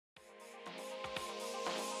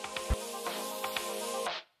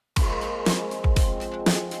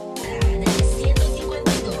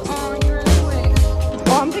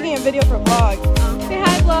a video for vlog. Say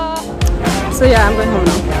hi, vlog. So yeah, I'm going home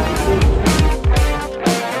now.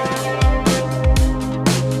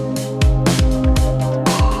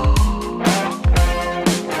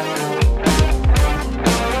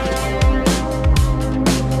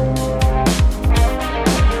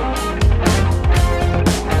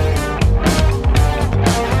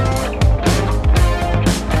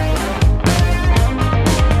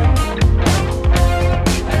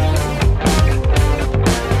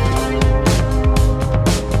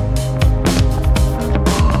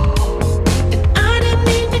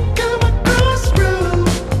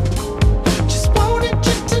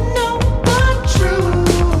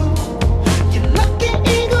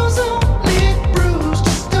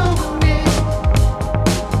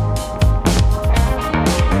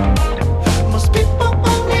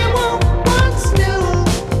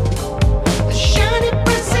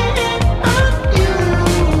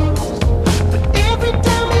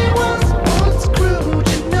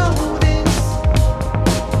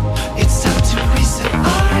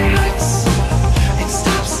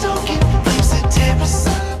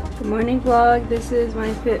 Vlog. This is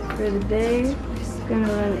my fit for the day. Gonna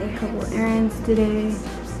run a couple errands today,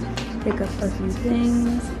 pick up a few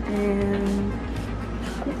things, and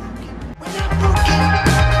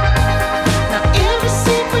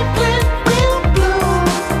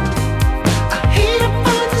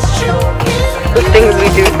the things we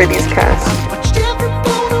do for these casts.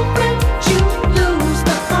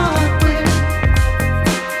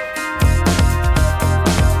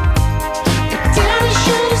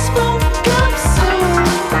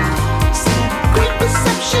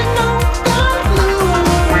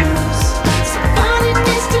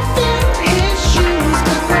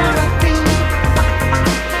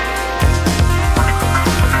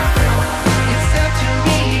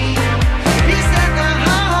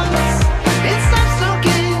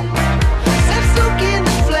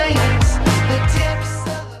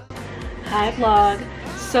 Hi vlog.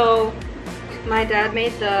 So my dad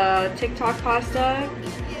made the TikTok pasta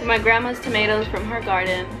with my grandma's tomatoes from her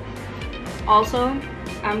garden. Also,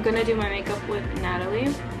 I'm gonna do my makeup with Natalie,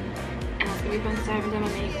 and it's gonna be fun because I haven't done my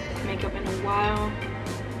makeup in a while,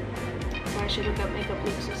 so I should look up makeup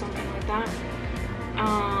looks or something like that.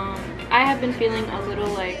 I have been feeling a little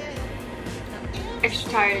like extra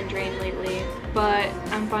tired and drained lately, but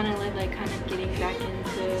I'm finally like kind of getting back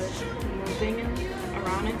into moving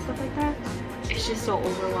around and stuff like that. It's just so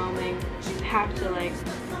overwhelming. I have to like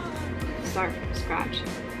start from scratch,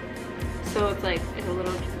 so it's like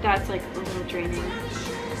that's like a little draining,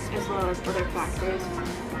 as well as other factors,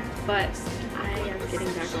 but I am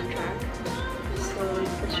getting back on track slowly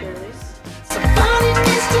but surely. Somebody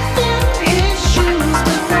needs to fill his shoes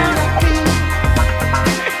without a beat.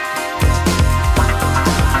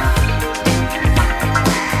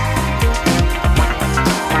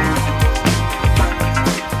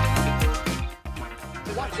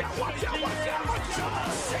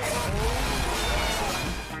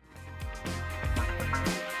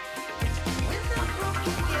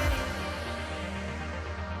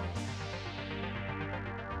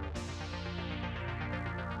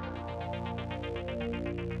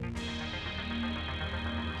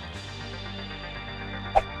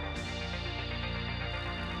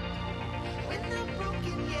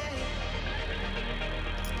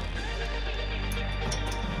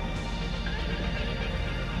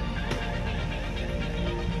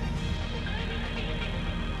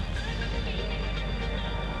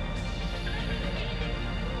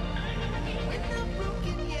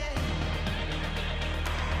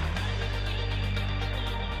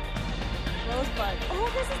 Oh,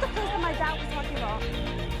 this is the place that my dad was talking about.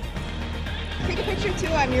 Take a picture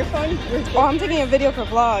too on your phone. Oh, I'm taking a video for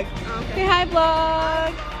vlog. Oh, okay. Say hi,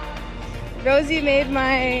 vlog. Rosie made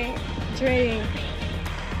my drink.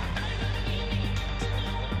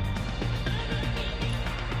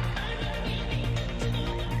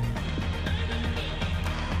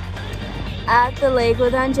 At the lake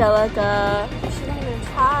with Angelica. She didn't even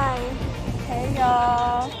try. Hey,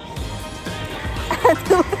 y'all.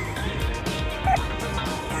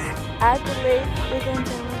 At the lake with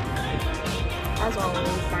Angelica. As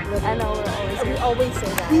always. I know we're always here. We always say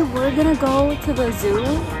that. We were gonna go to the zoo,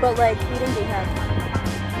 but like we didn't do that.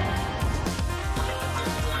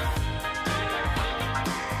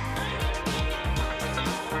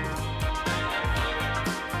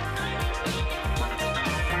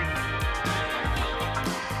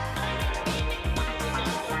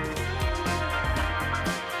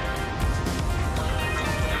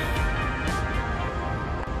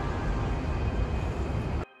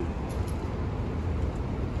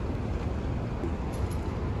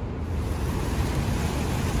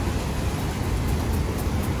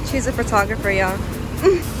 She's a photographer, y'all.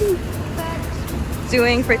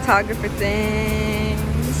 Doing photographer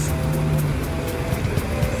things.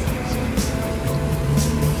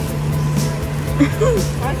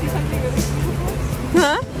 Want to see something really beautiful?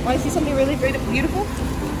 Huh? Want to see something really beautiful?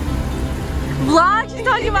 Vlog? She's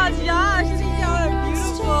talking about y'all. She's thinking y'all are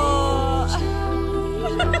beautiful.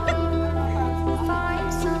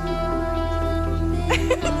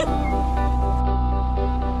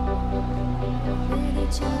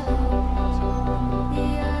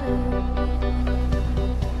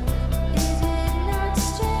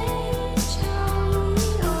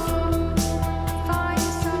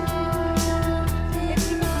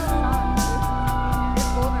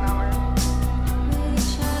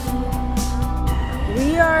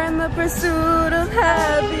 We are in the pursuit of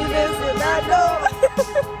happiness, and I know.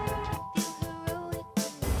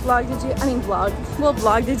 Vlog,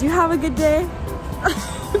 vlog, did you have a good day?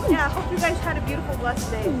 Yeah, I hope you guys had a beautiful,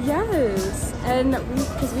 blessed day. Yes, and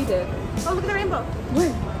because we did. Oh, look at the rainbow.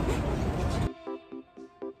 Where?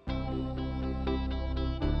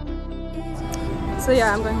 So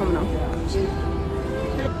yeah, I'm going home now.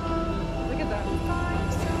 Look at that.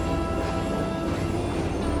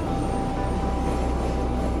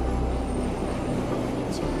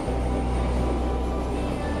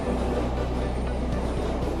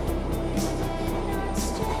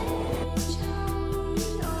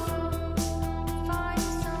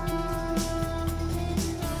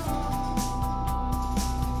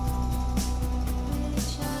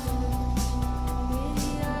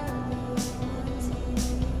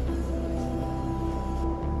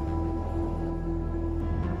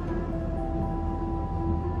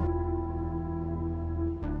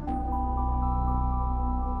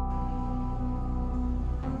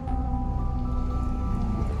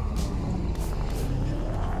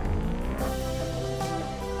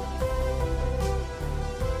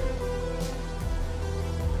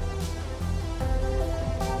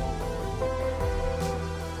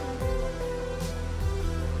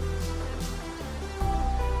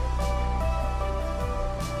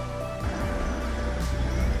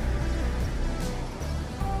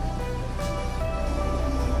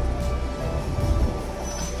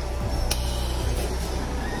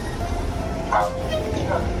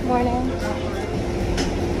 Morning.